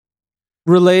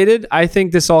related. I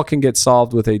think this all can get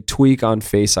solved with a tweak on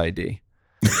Face ID.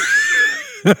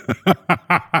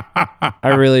 I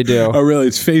really do. Oh, really?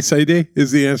 It's Face ID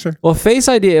is the answer? Well, Face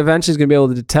ID eventually is going to be able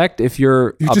to detect if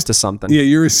you're up to something. Yeah,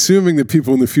 you're assuming that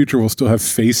people in the future will still have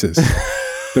faces.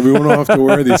 That we won't have to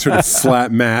wear these sort of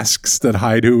flat masks that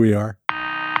hide who we are.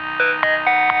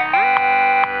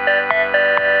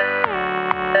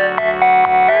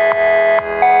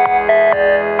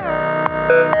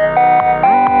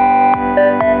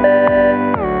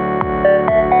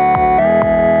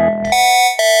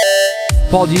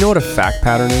 Paul, do you know what a fact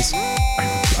pattern is?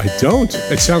 I don't.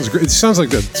 It sounds great. It sounds like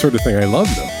the sort of thing I love,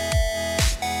 though.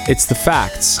 It's the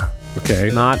facts.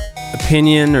 Okay. Not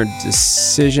opinion or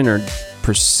decision or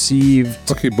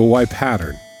perceived. Okay, but why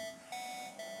pattern?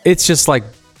 It's just like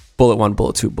bullet 1,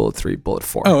 bullet 2, bullet 3, bullet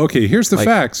 4. Oh, okay. Here's the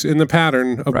facts in the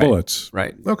pattern of bullets.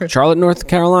 Right. Okay. Charlotte, North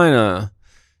Carolina,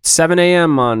 7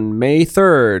 a.m. on May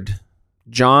 3rd.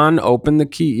 John opened the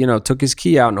key, took his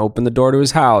key out and opened the door to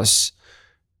his house.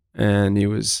 And he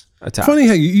was attacked. Funny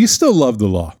how you still love the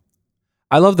law.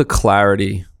 I love the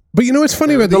clarity. But you know what's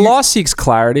funny about the law seeks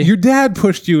clarity. Your dad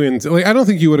pushed you into, I don't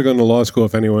think you would have gone to law school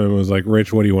if anyone was like,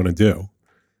 Rich, what do you want to do?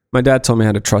 My dad told me I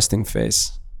had a trusting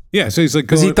face. Yeah, so he's like...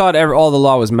 Because he thought all the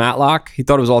law was Matlock. He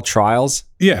thought it was all trials.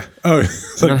 Yeah. Oh,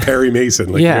 it's like Perry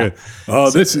Mason. Like, yeah.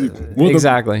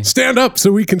 Exactly. Stand up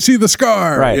so we can see the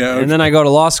scar. Right. Yeah. And then I go to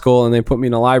law school and they put me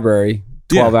in a library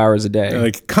 12 hours a day.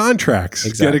 Like contracts.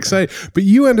 Exactly. Get excited. But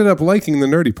you ended up liking the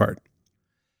nerdy part.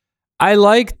 I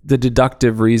liked the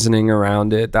deductive reasoning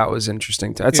around it. That was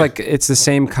interesting. It's like, it's the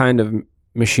same kind of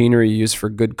machinery used for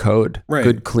good code,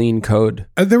 good, clean code.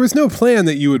 There was no plan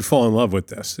that you would fall in love with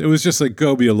this. It was just like,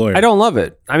 go be a lawyer. I don't love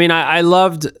it. I mean, I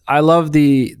loved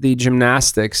the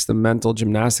gymnastics, the mental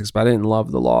gymnastics, but I didn't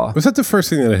love the law. Was that the first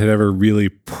thing that had ever really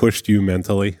pushed you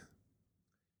mentally?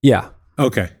 Yeah.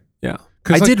 Okay. Yeah.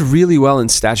 I did really well in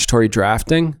statutory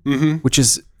drafting, which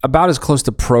is about as close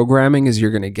to programming as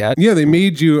you're going to get. Yeah, they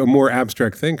made you a more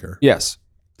abstract thinker. Yes,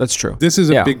 that's true. This is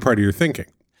a big part of your thinking.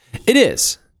 It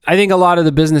is. I think a lot of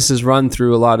the businesses run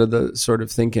through a lot of the sort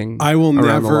of thinking. I will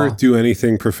never do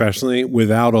anything professionally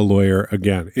without a lawyer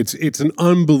again. It's an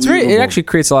unbelievable... It actually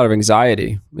creates a lot of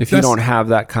anxiety if you don't have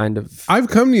that kind of... I've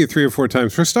come to you 3 or 4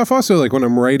 times for stuff also, like when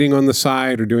I'm writing on the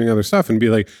side or doing other stuff and be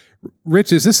like,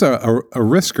 Rich, is this a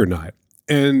risk or not?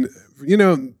 And,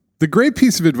 the great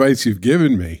piece of advice you've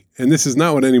given me, and this is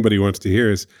not what anybody wants to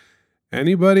hear, is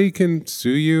anybody can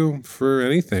sue you for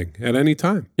anything at any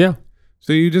time. Yeah.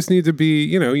 So you just need to be,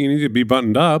 you need to be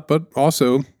buttoned up, but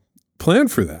also plan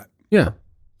for that. Yeah.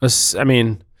 I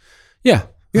mean, yeah,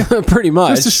 pretty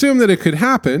much. Just assume that it could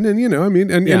happen.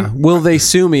 And, will they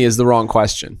sue me is the wrong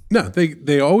question. No,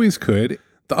 they always could.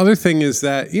 The other thing is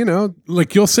that,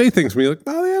 like you'll say things to me like,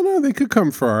 oh, yeah, no, they could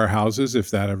come for our houses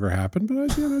if that ever happened,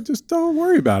 but just don't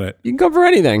worry about it. You can come for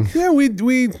anything. Yeah, we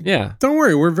don't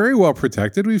worry. We're very well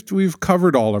protected. We've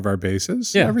covered all of our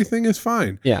bases. Yeah. Everything is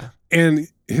fine. Yeah. And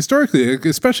historically,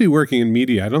 especially working in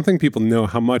media, I don't think people know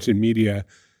how much in media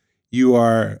you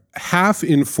are half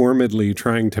informedly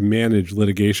trying to manage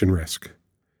litigation risk.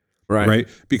 Right?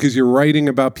 Because you're writing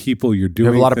about people, you're doing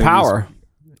You have a lot things, of power.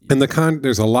 And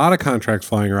there's a lot of contracts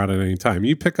flying around at any time.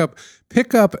 You pick up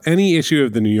any issue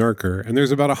of the New Yorker, and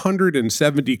there's about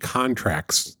 170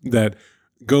 contracts that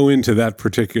go into that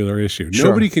particular issue. Sure.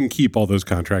 Nobody can keep all those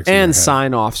contracts. And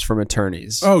sign-offs from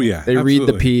attorneys. Oh, yeah. They read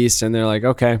the piece, and they're like,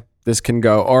 okay, this can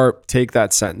go, or take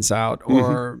that sentence out,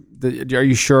 or are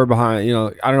you sure behind, I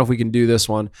don't know if we can do this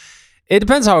one. It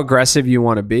depends how aggressive you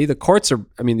want to be. The courts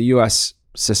the U.S.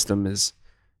 system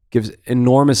gives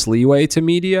enormous leeway to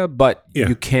media, but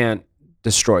you can't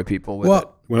destroy people with it.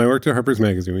 When I worked at Harper's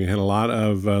Magazine, we had a lot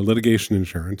of litigation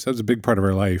insurance. That was a big part of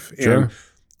our life. Sure. And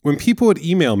when people would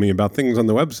email me about things on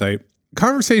the website,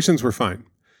 conversations were fine.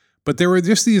 But there were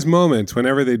just these moments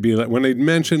whenever they'd be like, when they'd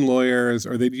mention lawyers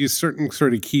or they'd use certain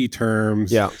sort of key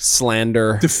terms. Yeah.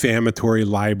 Slander. Defamatory,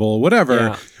 libel, whatever.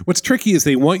 Yeah. What's tricky is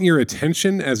they want your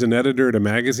attention as an editor at a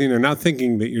magazine. They're not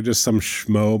thinking that you're just some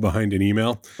schmo behind an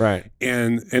email. Right.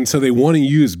 And so they want to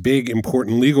use big,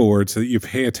 important legal words so that you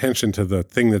pay attention to the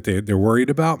thing that they're worried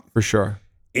about. For sure.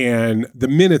 And the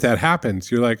minute that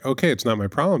happens, you're like, okay, it's not my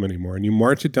problem anymore. And you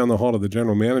march it down the hall to the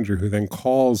general manager, who then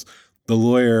calls the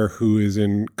lawyer who is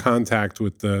in contact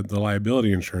with the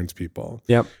liability insurance people.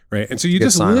 Yep. Right. And so you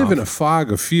just live in a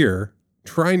fog of fear,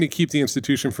 trying to keep the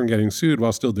institution from getting sued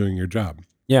while still doing your job.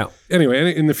 Yeah.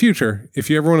 Anyway, in the future,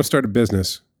 if you ever want to start a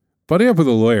business, buddy up with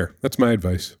a lawyer. That's my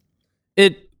advice.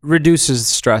 It reduces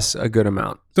stress a good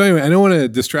amount. So anyway, I don't want to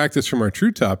distract us from our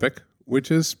true topic, which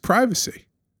is privacy.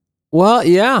 Well,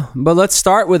 yeah, but let's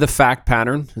start with a fact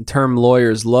pattern, a term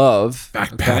lawyers love.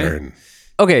 Fact pattern.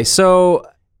 Okay, so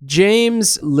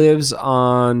James lives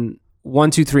on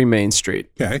 123 Main Street.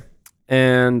 Okay.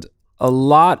 And a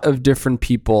lot of different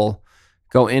people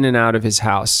go in and out of his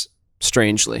house,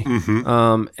 strangely.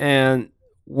 And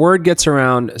word gets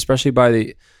around, especially by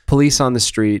the police on the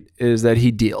street, is that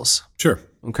he deals. Sure.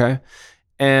 Okay.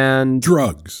 And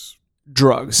drugs.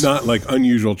 Not like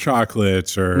unusual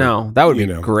chocolates or... No, that would be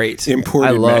great.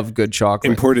 I love good chocolate.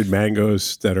 Imported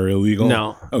mangoes that are illegal?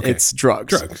 No, okay. It's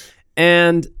drugs.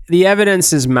 And the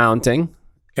evidence is mounting.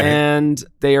 Okay. And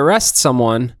they arrest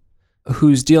someone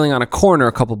who's dealing on a corner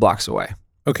a couple blocks away.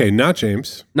 Okay, not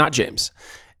James. Not James.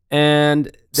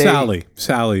 And Sally.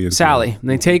 Sally is... Sally. And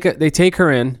they take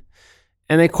her in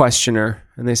and they question her.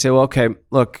 And they say, well, okay,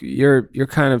 look, you're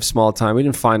kind of small time. We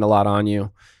didn't find a lot on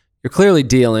you. You're clearly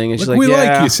dealing. And she's like, we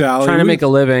like you, Sally. Trying to make a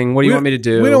living. What do you want me to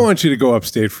do? We don't want you to go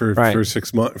upstate for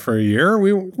 6 months, for a year.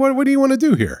 What do you want to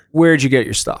do here? Where'd you get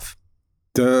your stuff?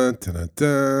 Dun, dun, dun,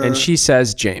 dun. And she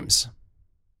says, James.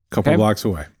 Couple blocks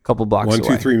away.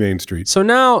 123 Main Street. So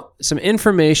now some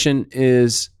information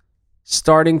is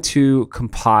starting to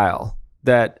compile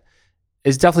that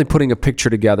is definitely putting a picture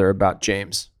together about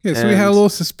James. Yeah, so we had a little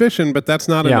suspicion, but that's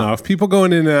not enough. People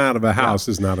going in and out of a house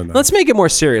is not enough. Let's make it more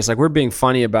serious. Like, we're being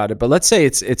funny about it, but let's say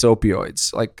it's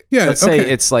opioids. Like, let's say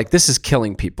it's like, this is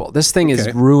killing people. This thing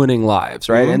is ruining lives,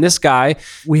 right? And this guy,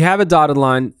 we have a dotted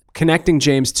line connecting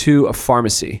James to a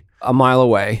pharmacy a mile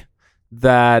away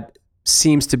that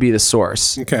seems to be the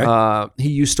source. Okay.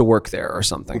 He used to work there or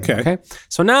something. Okay.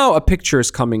 So now a picture is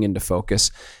coming into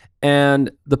focus, and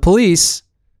the police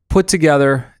put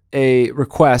together a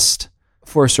request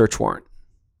for a search warrant.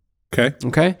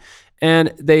 Okay.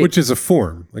 And which is a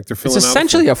form, like they're filling out. It's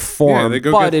essentially a form,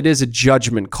 but it is a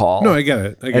judgment call. No, I get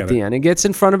it. At the end, it gets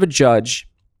in front of a judge,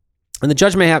 and the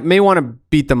judge may want to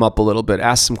beat them up a little bit,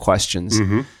 ask some questions,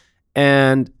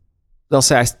 and they'll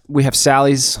say, "We have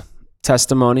Sally's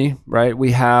testimony, right?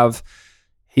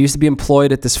 He used to be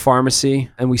employed at this pharmacy,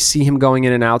 and we see him going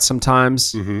in and out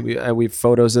sometimes. We have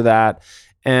photos of that."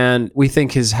 And we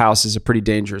think his house is a pretty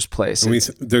dangerous place. And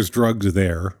there's drugs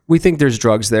there. We think there's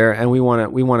drugs there, and we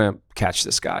want to catch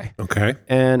this guy. Okay.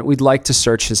 And we'd like to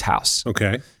search his house.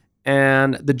 Okay.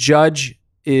 And the judge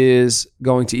is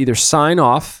going to either sign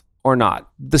off or not.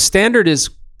 The standard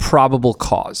is probable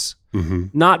cause,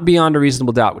 not beyond a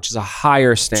reasonable doubt, which is a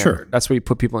higher standard. Sure. That's what you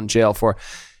put people in jail for.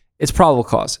 It's probable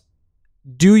cause.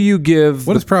 Do you give...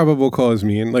 What does probable cause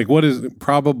mean? Like, what is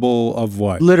probable of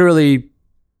what? Literally...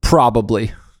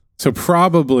 Probably. So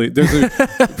probably there's a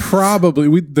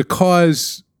the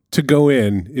cause to go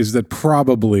in is that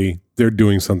probably they're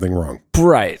doing something wrong.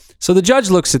 Right. So the judge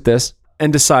looks at this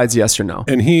and decides yes or no.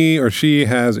 And he or she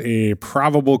has a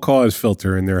probable cause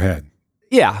filter in their head.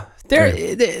 Yeah.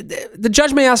 The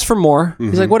judge may ask for more.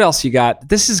 He's like, what else you got?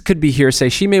 Could be hearsay.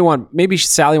 Maybe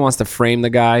Sally wants to frame the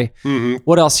guy.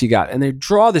 What else you got? And they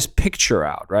draw this picture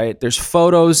out, right? There's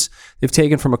photos they've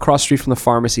taken from across the street from the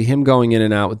pharmacy, him going in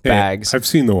and out with bags. I've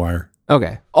seen The Wire.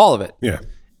 Okay. All of it. Yeah.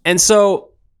 And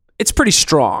so it's pretty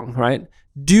strong, right?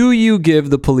 Do you give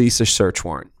the police a search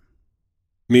warrant?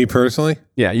 Me personally?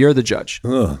 Yeah, you're the judge.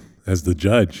 As the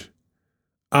judge.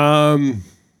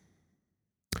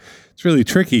 It's really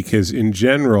tricky because in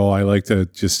general, I like to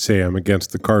just say I'm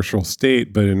against the carceral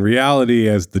state. But in reality,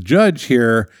 as the judge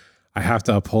here, I have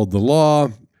to uphold the law.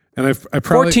 And I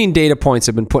probably... 14 data points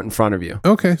have been put in front of you.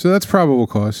 Okay, so that's probable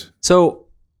cause. So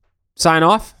sign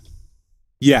off?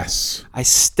 Yes. I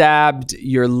stabbed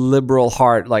your liberal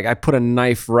heart. Like, I put a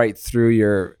knife right through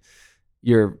your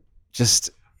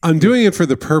just... I'm doing it for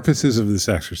the purposes of this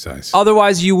exercise.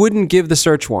 Otherwise, you wouldn't give the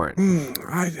search warrant.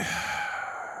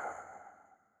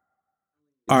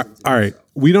 All right.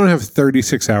 We don't have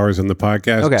 36 hours on the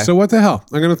podcast. Okay. So what the hell?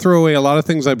 I'm going to throw away a lot of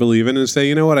things I believe in and say,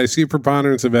 you know what? I see a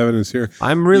preponderance of evidence here.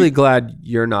 I'm really glad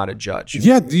you're not a judge.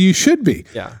 Yeah, you should be.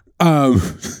 Yeah.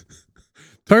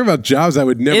 Talking about jobs I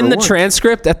would never in the want.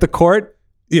 Transcript at the court,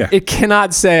 yeah, it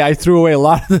cannot say I threw away a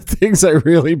lot of the things I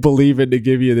really believe in to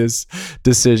give you this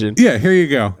decision. Yeah, here you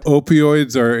go.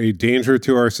 Opioids are a danger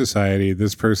to our society.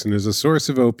 This person is a source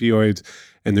of opioids.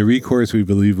 And the recourse we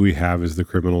believe we have is the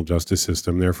criminal justice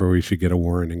system. Therefore, we should get a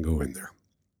warrant and go in there.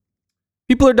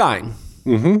 People are dying.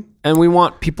 And we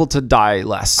want people to die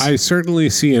less. I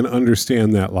certainly see and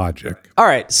understand that logic. All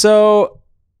right. So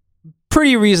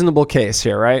pretty reasonable case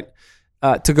here, right?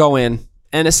 To go in.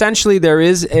 And essentially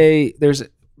there's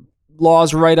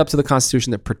laws right up to the Constitution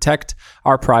that protect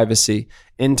our privacy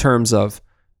in terms of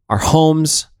our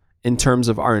homes, in terms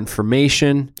of our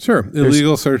information. Sure.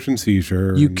 Illegal search and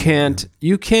seizure. You can't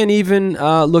even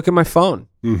look at my phone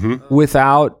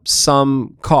without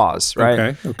some cause,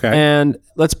 right? Okay. And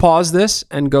let's pause this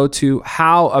and go to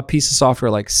how a piece of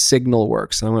software like Signal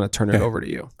works. And I'm going to turn it over to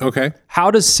you. Okay.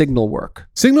 How does Signal work?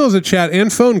 Signal is a chat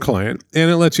and phone client,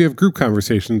 and it lets you have group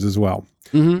conversations as well.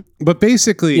 But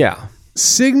basically,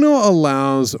 Signal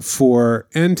allows for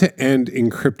end-to-end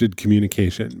encrypted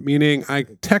communication, meaning I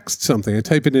text something, I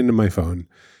type it into my phone,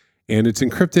 and it's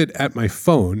encrypted at my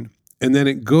phone, and then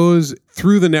it goes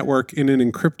through the network in an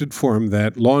encrypted form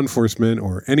that law enforcement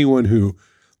or anyone who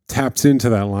taps into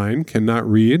that line cannot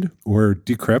read or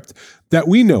decrypt that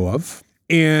we know of.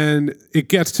 And it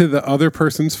gets to the other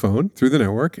person's phone through the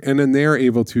network, and then they're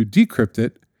able to decrypt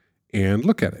it and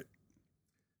look at it.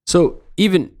 So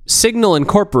even Signal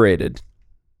Incorporated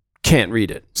can't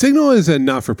read it. Signal is a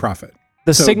not-for-profit.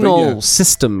 The Signal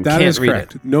system can't read it. That is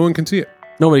correct. No one can see it.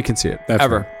 Nobody can see it. That's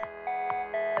ever. Right.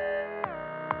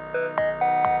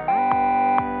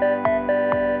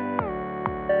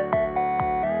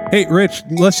 Hey, Rich,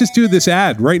 let's just do this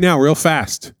ad right now, real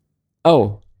fast.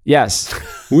 Oh, yes.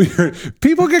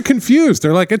 People get confused.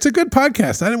 They're like, it's a good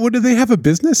podcast. What do they have a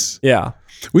business? Yeah.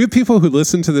 We have people who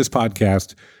listen to this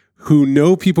podcast who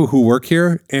know people who work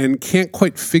here and can't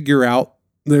quite figure out.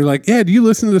 They're like, yeah, do you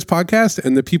listen to this podcast?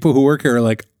 And the people who work here are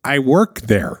like, I work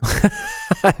there.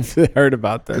 I've heard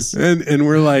about this. And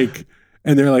we're like,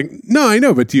 and they're like, no, I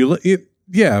know, but do you?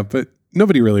 Yeah, but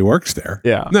nobody really works there.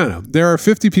 Yeah. No. There are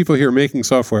 50 people here making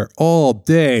software all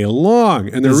day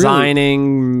long. And they're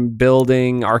designing,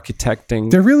 building, architecting.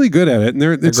 They're really good at it. And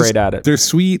they're great at it. They're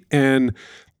sweet and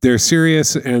they're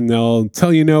serious, and they'll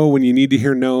tell you no when you need to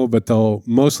hear no, but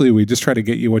we just try to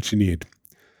get you what you need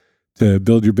to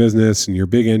build your business and your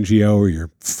big NGO or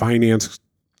your finance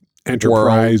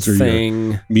enterprise or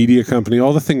your media company,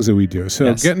 all the things that we do.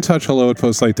 So get in touch,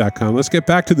 hello@postlight.com. Let's get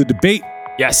back to the debate.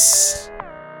 Yes.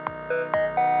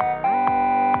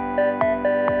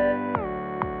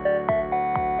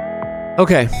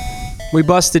 Okay. We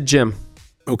busted Jim.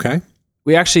 Okay.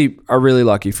 We actually are really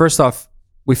lucky. First off,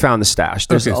 we found the stash.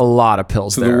 There's a lot of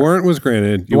pills there. So the warrant was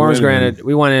granted. The warrant was granted.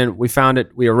 We went in. We found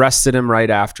it. We arrested him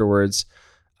right afterwards.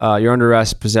 You're under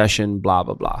arrest, possession, blah,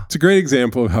 blah, blah. It's a great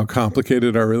example of how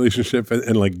complicated our relationship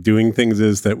and like doing things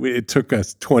is that it took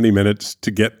us 20 minutes to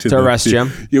get to arrest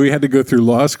Jim. Yeah, we had to go through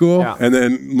law school and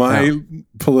then my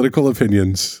political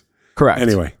opinions. Correct.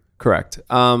 Anyway. Correct.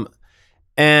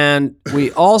 And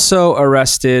we also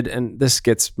arrested, and this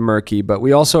gets murky, but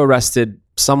we also arrested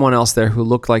someone else there who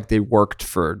looked like they worked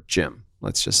for Jim,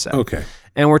 let's just say. Okay.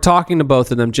 And we're talking to both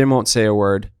of them. Jim won't say a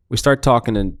word. We start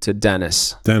talking to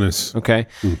Dennis. Okay.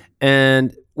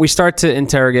 And we start to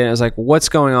interrogate. I was like, what's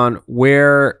going on?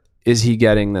 Where is he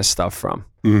getting this stuff from?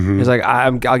 He's like,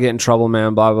 I'll get in trouble,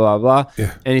 man, blah, blah, blah, blah.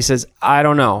 Yeah. And he says, I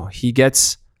don't know. He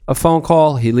gets a phone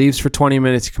call. He leaves for 20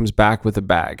 minutes. He comes back with a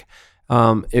bag.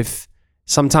 If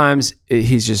sometimes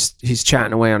he's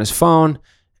chatting away on his phone,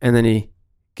 and then he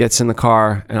gets in the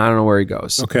car, and I don't know where he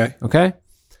goes. Okay.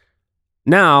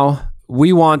 Now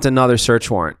we want another search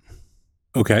warrant.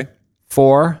 Okay.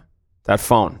 For that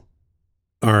phone.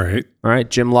 All right.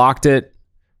 Jim locked it,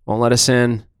 won't let us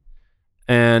in.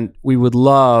 And we would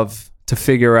love to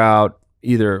figure out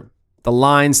either the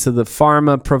lines to the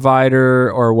pharma provider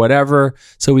or whatever,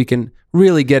 so we can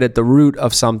really get at the root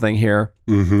of something here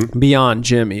beyond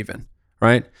Jim even,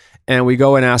 right? And we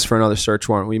go and ask for another search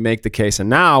warrant. We make the case, and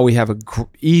now we have a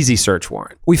easy search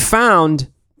warrant. We found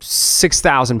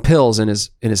 6,000 pills in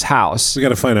his house. We got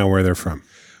to find out where they're from.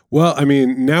 Well, I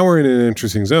mean, now we're in an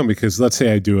interesting zone because let's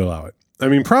say I do allow it. I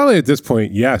mean, probably at this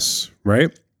point, yes,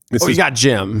 right? You got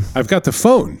Jim. I've got the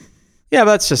phone. Yeah,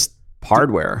 but that's just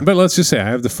hardware. But let's just say I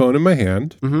have the phone in my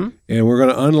hand, and we're going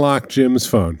to unlock Jim's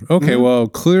phone. Okay, well,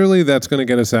 clearly that's going to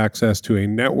get us access to a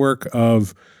network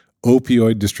of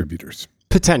opioid distributors.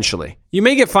 Potentially. You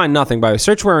may find nothing by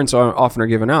search warrants often are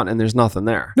given out, and there's nothing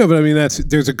there. No, but I mean,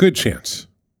 there's a good chance.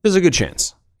 There's a good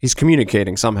chance. He's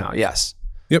communicating somehow, yes.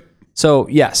 Yep. So,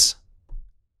 yes.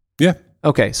 Yeah.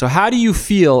 Okay, so how do you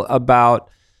feel about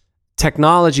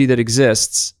technology that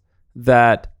exists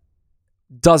that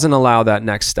doesn't allow that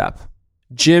next step?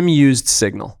 Jim used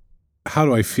Signal. How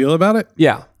do I feel about it?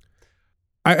 Yeah.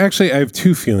 I have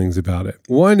two feelings about it.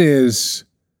 One is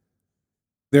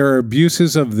there are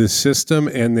abuses of the system,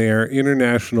 and they are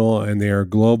international and they are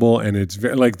global, and it's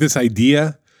very, like this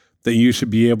idea that you should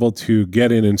be able to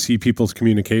get in and see people's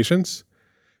communications.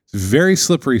 It's a very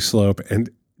slippery slope. And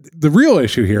the real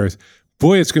issue here is,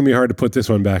 boy, it's going to be hard to put this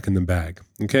one back in the bag.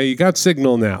 Okay, you got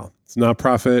Signal now. It's not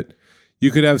profit.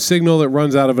 You could have signal that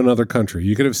runs out of another country.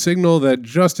 You could have signal that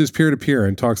just is peer-to-peer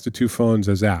and talks to two phones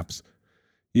as apps.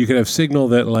 You could have signal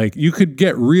that like you could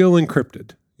get real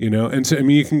encrypted, And so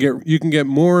you can get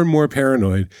more and more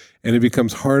paranoid, and it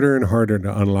becomes harder and harder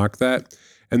to unlock that.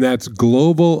 And that's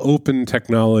global open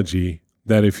technology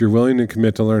that if you're willing to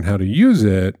commit to learn how to use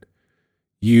it,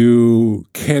 you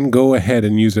can go ahead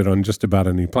and use it on just about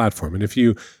any platform. And if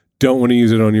you don't want to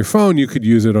use it on your phone, you could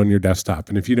use it on your desktop.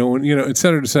 And if you don't want, et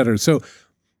cetera, et cetera. So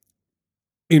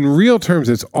in real terms,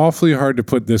 it's awfully hard to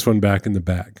put this one back in the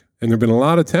bag. And there have been a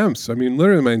lot of attempts. I mean,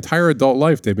 literally my entire adult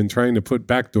life, they've been trying to put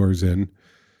backdoors in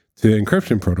to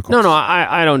encryption protocols. No,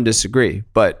 I don't disagree.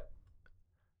 But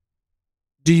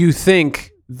do you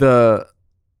think the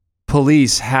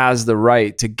police has the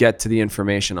right to get to the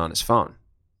information on his phone?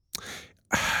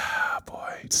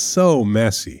 Boy, it's so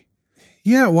messy.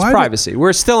 Yeah, why? It's privacy.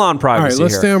 We're still on privacy. All right,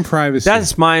 let's here. stay on privacy.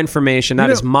 That's my information. That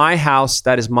is my house.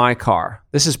 That is my car.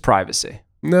 This is privacy.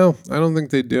 No, I don't think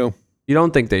they do. You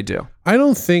don't think they do? I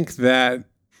don't think that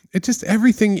it just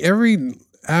every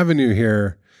avenue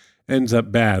here ends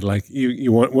up bad. Like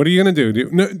you want, what are you going to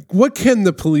do? What can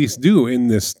the police do in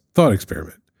this thought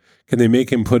experiment? Can they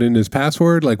make him put in his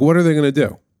password? Like, what are they going to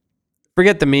do?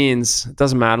 Forget the means. It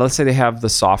doesn't matter. Let's say they have the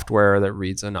software that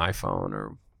reads an iPhone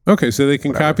or... Okay, so they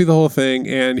can copy the whole thing,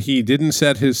 and he didn't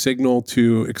set his signal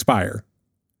to expire.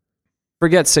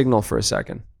 Forget Signal for a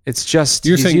second. It's just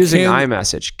You're he's using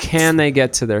iMessage. Can they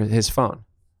get to his phone?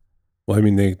 Well, I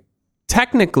mean,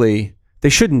 technically, they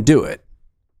shouldn't do it.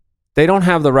 They don't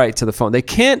have the right to the phone. They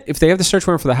can't, if they have the search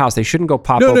warrant for the house, they shouldn't go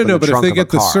pop open the trunk of a car. But if they get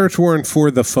the search warrant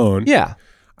for the phone... Yeah.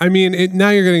 I mean,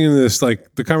 now you're getting into this,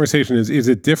 like, the conversation is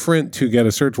it different to get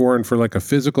a search warrant for, like, a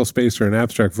physical space or an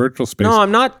abstract virtual space? No,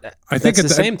 I'm not. I think it's the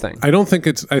same thing. I don't think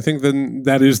I think then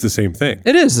that is the same thing.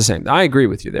 It is the same. I agree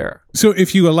with you there. So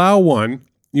if you allow one,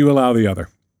 you allow the other.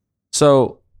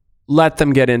 So let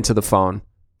them get into the phone,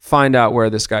 find out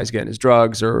where this guy's getting his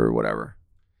drugs or whatever.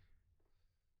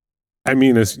 I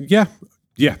mean, yeah.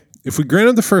 If we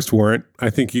granted the first warrant, I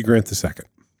think you grant the second.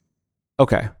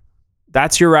 Okay.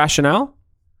 That's your rationale?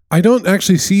 I don't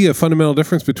actually see a fundamental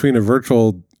difference between a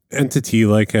virtual entity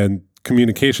like a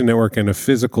communication network and a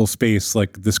physical space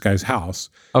like this guy's house.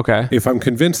 Okay. If I'm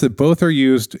convinced that both are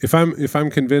used, if I'm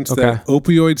convinced that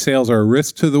opioid sales are a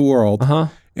risk to the world,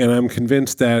 and I'm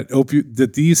convinced that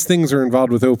that these things are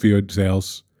involved with opioid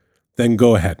sales, then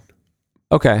go ahead.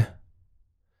 Okay.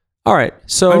 All right.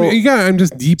 So I'm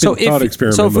just deep in thought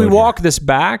experiment. So if we walk this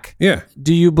back,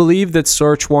 do you believe that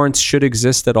search warrants should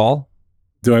exist at all?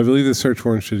 Do I believe the search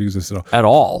warrant should exist at all? At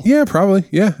all? Yeah, probably.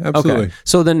 Yeah, absolutely. Okay.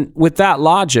 So then, with that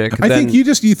logic, I think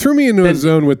you threw me into a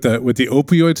zone with the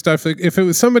opioid stuff. Like if it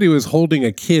was somebody who was holding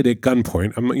a kid at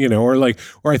gunpoint,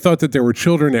 or I thought that there were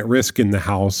children at risk in the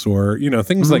house, or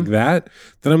things like that,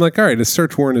 then I'm like, all right, a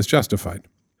search warrant is justified.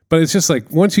 But it's just like,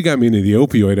 once you got me into the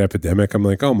opioid epidemic, I'm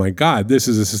like, oh my God, this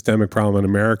is a systemic problem in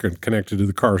America connected to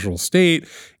the carceral state.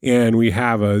 And we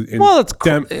have an endemic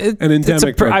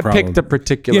drug problem. I picked a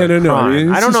particular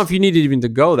crime. I don't know if you needed even to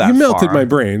go that far. You melted my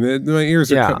brain. My ears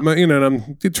are, and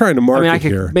I'm trying to market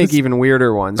here. I could make even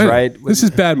weirder ones, right? This is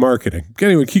bad marketing.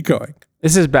 Anyway, keep going.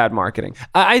 This is bad marketing.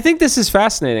 I think this is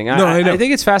fascinating. I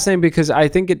think it's fascinating because I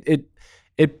think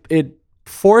it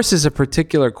forces a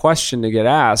particular question to get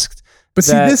asked. But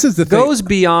see, this is the thing. Goes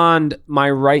beyond my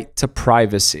right to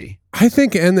privacy. I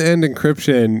think end-to-end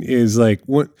encryption is like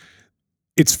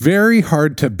it's very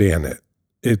hard to ban it.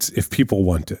 It's if people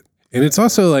want it. And it's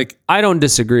also like I don't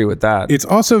disagree with that. It's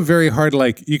also very hard,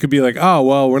 like you could be like, oh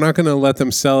well, we're not gonna let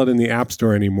them sell it in the App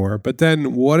Store anymore. But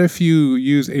then what if you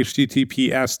use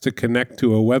HTTPS to connect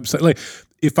to a website? Like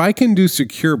if I can do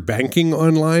secure banking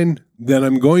online, then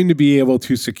I'm going to be able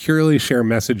to securely share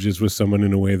messages with someone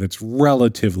in a way that's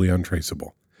relatively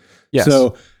untraceable. Yes.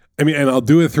 So, I mean, and I'll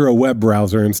do it through a web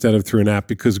browser instead of through an app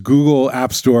because Google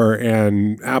App Store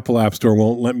and Apple App Store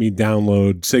won't let me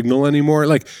download Signal anymore.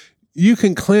 Like, you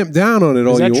can clamp down on it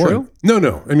all you want.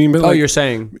 No. I mean, but you're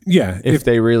saying, yeah, if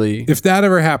that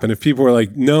ever happened, if people were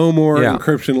like, no more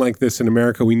encryption like this in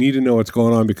America, we need to know what's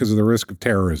going on because of the risk of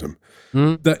terrorism.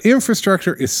 Mm-hmm. The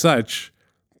infrastructure is such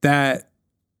that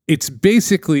it's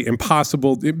basically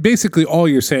impossible. Basically, all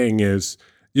you're saying is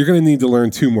you're going to need to learn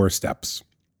 2 more steps.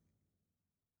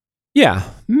 Yeah,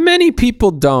 many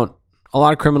people don't. A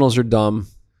lot of criminals are dumb.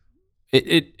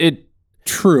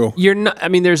 True. You're not. I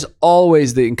mean, there's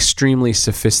always the extremely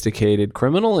sophisticated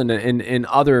criminal, and in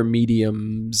other media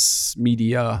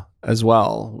as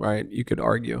well, right? You could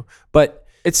argue, but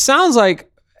it sounds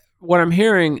like what I'm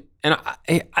hearing, and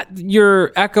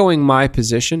you're echoing my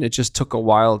position. It just took a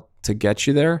while to get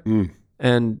you there,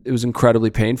 and it was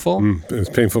incredibly painful. It was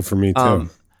painful for me too.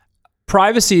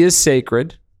 privacy is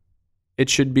sacred. It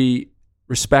should be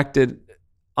respected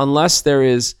unless there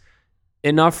is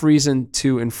enough reason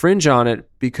to infringe on it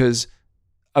because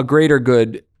a greater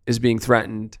good is being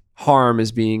threatened, harm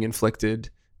is being inflicted,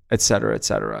 et cetera,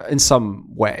 in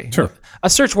some way. Sure. A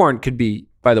search warrant could be,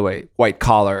 by the way, white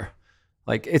collar.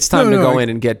 Like, it's time to go in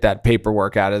and get that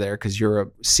paperwork out of there because you're a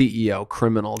CEO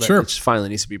criminal that just finally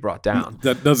needs to be brought down.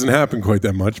 That doesn't happen quite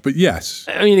that much, but yes.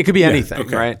 I mean, it could be anything,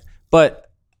 right? But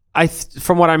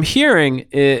from what I'm hearing,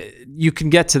 you can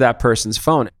get to that person's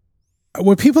phone.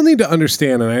 What people need to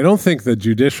understand, and I don't think the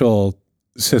judicial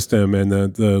system and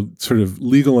the sort of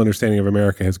legal understanding of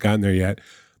America has gotten there yet,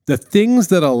 the things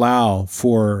that allow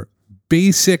for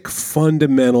basic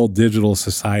fundamental digital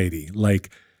society, like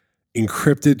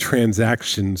encrypted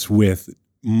transactions with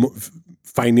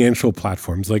financial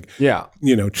platforms, like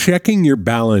checking your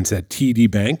balance at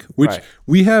TD Bank, which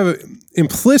we have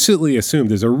implicitly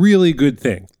assumed is a really good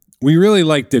thing. We really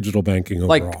like digital banking overall.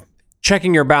 Like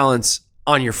checking your balance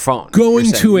on your phone.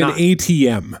 Going to an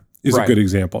ATM is a good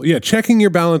example. Yeah, checking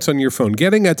your balance on your phone,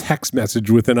 getting a text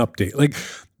message with an update. Like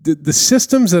the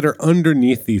systems that are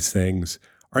underneath these things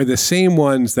are the same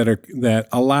ones that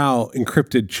allow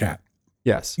encrypted chat.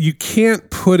 Yes. You can't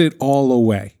put it all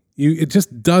away. It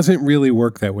just doesn't really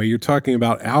work that way. You're talking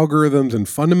about algorithms and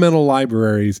fundamental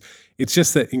libraries. It's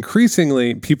just that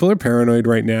increasingly people are paranoid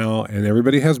right now and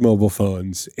everybody has mobile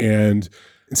phones. And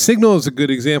Signal is a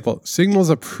good example. Signal is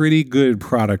a pretty good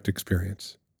product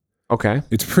experience. Okay.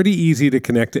 It's pretty easy to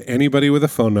connect to anybody with a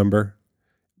phone number.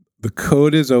 The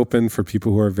code is open for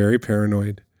people who are very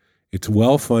paranoid. It's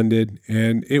well funded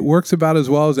and it works about as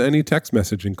well as any text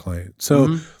messaging client.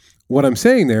 So what I'm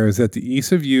saying there is that the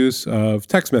ease of use of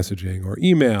text messaging or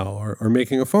email or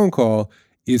making a phone call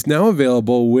is now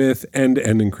available with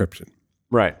end-to-end encryption.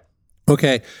 Right.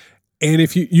 Okay. And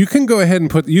if you can go ahead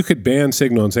and you could ban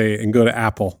Signal and go to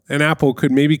Apple, and Apple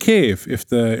could maybe cave if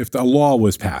the law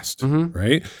was passed,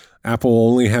 right? Apple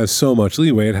only has so much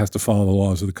leeway. It has to follow the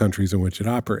laws of the countries in which it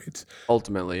operates.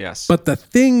 Ultimately, yes. But the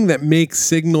thing that makes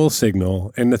Signal,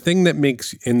 and the thing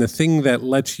that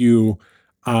lets you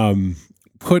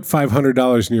put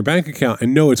 $500 in your bank account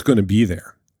and know it's going to be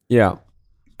there. Yeah.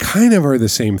 Kind of are the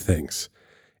same things.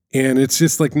 And it's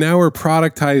just like now we're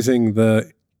productizing the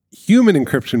human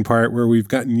encryption part where we've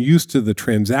gotten used to the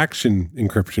transaction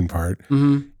encryption part.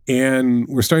 And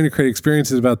we're starting to create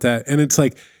experiences about that. And it's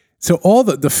like, so all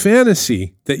the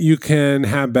fantasy that you can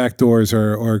have backdoors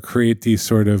or create these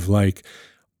sort of like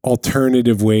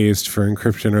alternative ways for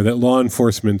encryption, or that law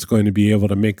enforcement's going to be able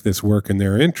to make this work in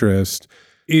their interest,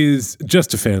 is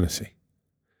just a fantasy.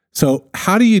 So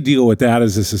how do you deal with that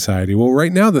as a society? Well,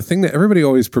 right now, the thing that everybody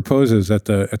always proposes at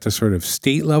the sort of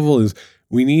state level is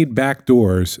we need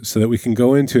backdoors so that we can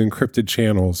go into encrypted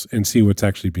channels and see what's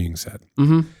actually being said.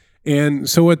 And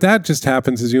so what that just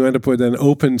happens is you end up with an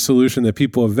open solution that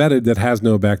people have vetted that has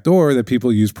no backdoor that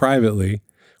people use privately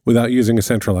without using a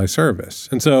centralized service.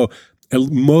 And so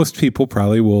most people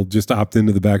probably will just opt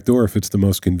into the backdoor if it's the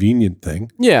most convenient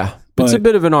thing. Yeah. It's a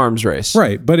bit of an arms race.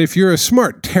 Right. But if you're a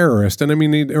smart terrorist, and I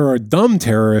mean, or a dumb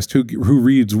terrorist who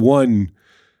reads one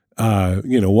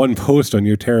post on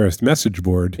your terrorist message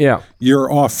board,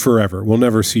 you're off forever. We'll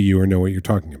never see you or know what you're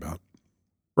talking about.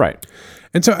 Right.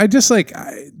 And so I just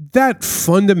that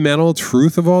fundamental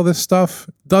truth of all this stuff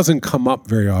doesn't come up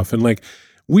very often. Like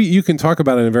you can talk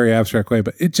about it in a very abstract way,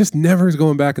 but it just never is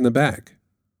going back in the bag.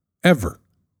 Ever.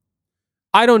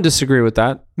 I don't disagree with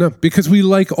that. No, because we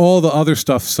like all the other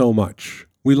stuff so much.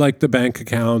 We like the bank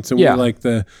accounts and we like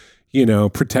the,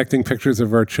 protecting pictures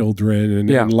of our children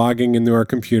and logging into our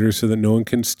computers so that no one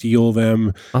can steal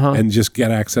them and just get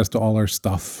access to all our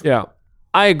stuff. Yeah.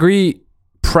 I agree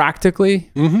practically.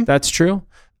 That's true.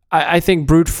 I think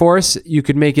brute force, you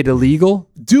could make it illegal.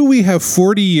 Do we have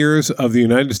 40 years of the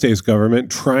United States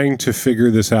government trying to figure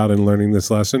this out and learning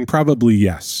this lesson? Probably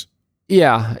yes.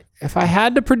 Yeah. If I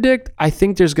had to predict, I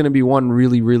think there's going to be one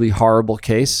really, really horrible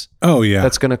case. Oh, yeah.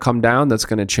 That's going to come down. That's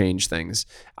going to change things.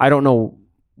 I don't know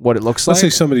what it looks like. Let's say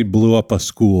somebody blew up a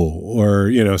school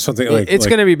or, something like that. It's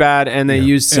going to be bad and they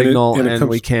use Signal and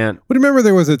we can't. But remember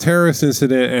there was a terrorist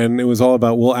incident and it was all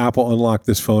about, will Apple unlock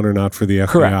this phone or not for the FBI?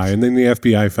 Correct. And then the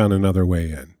FBI found another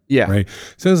way in. Yeah. Right.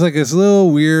 So it's like this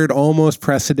little weird, almost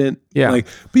precedent. Yeah.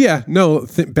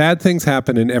 Bad things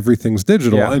happen and everything's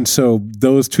digital. Yeah. And so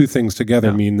those two things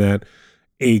together mean that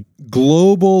a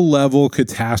global level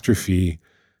catastrophe.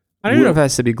 I don't know if it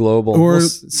has to be global or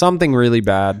something really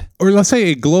bad. Or let's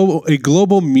say a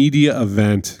global media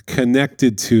event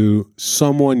connected to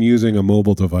someone using a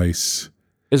mobile device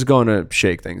is going to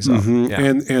shake things up. Yeah.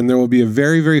 And there will be a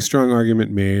very, very strong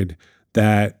argument made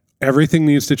that everything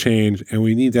needs to change, and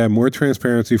we need to have more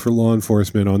transparency for law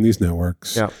enforcement on these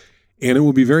networks. Yeah. And it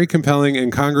will be very compelling,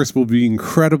 and Congress will be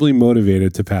incredibly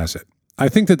motivated to pass it. I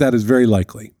think that is very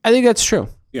likely. I think that's true.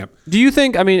 Yeah. Do you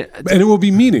think, I mean... And it will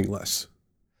be meaningless.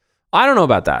 I don't know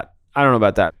about that.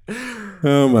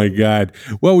 Oh, my God.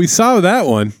 Well, we saw that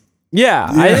one. Yeah.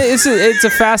 It's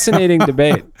a fascinating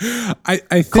debate. I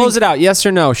think, Close it out. Yes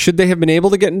or no? Should they have been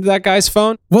able to get into that guy's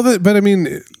phone? Well, but I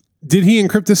mean... Did he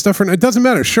encrypt this stuff or not? It doesn't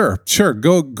matter. Sure.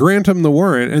 Go grant him the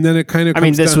warrant. And then it kind of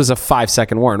comes this down. was a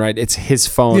 5-second warrant, right? It's his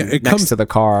phone next to the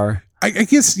car. I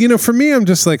guess, for me, I'm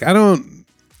just like, I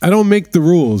don't make the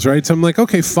rules, right? So I'm like,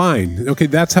 okay, fine. Okay,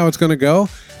 that's how it's going to go.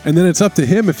 And then it's up to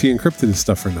him if he encrypted his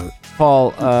stuff or not.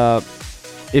 Paul,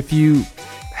 if you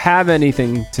have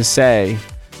anything to say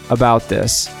about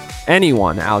this,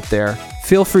 anyone out there,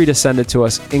 feel free to send it to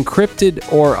us, encrypted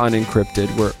or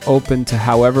unencrypted. We're open to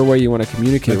however way you want to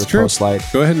communicate with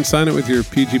Postlight. Go ahead and sign it with your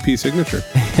PGP signature.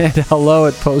 At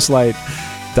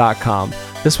hello@postlight.com.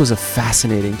 This was a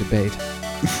fascinating debate.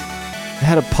 It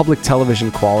had a public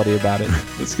television quality about it.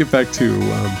 Let's get back to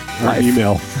our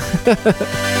email.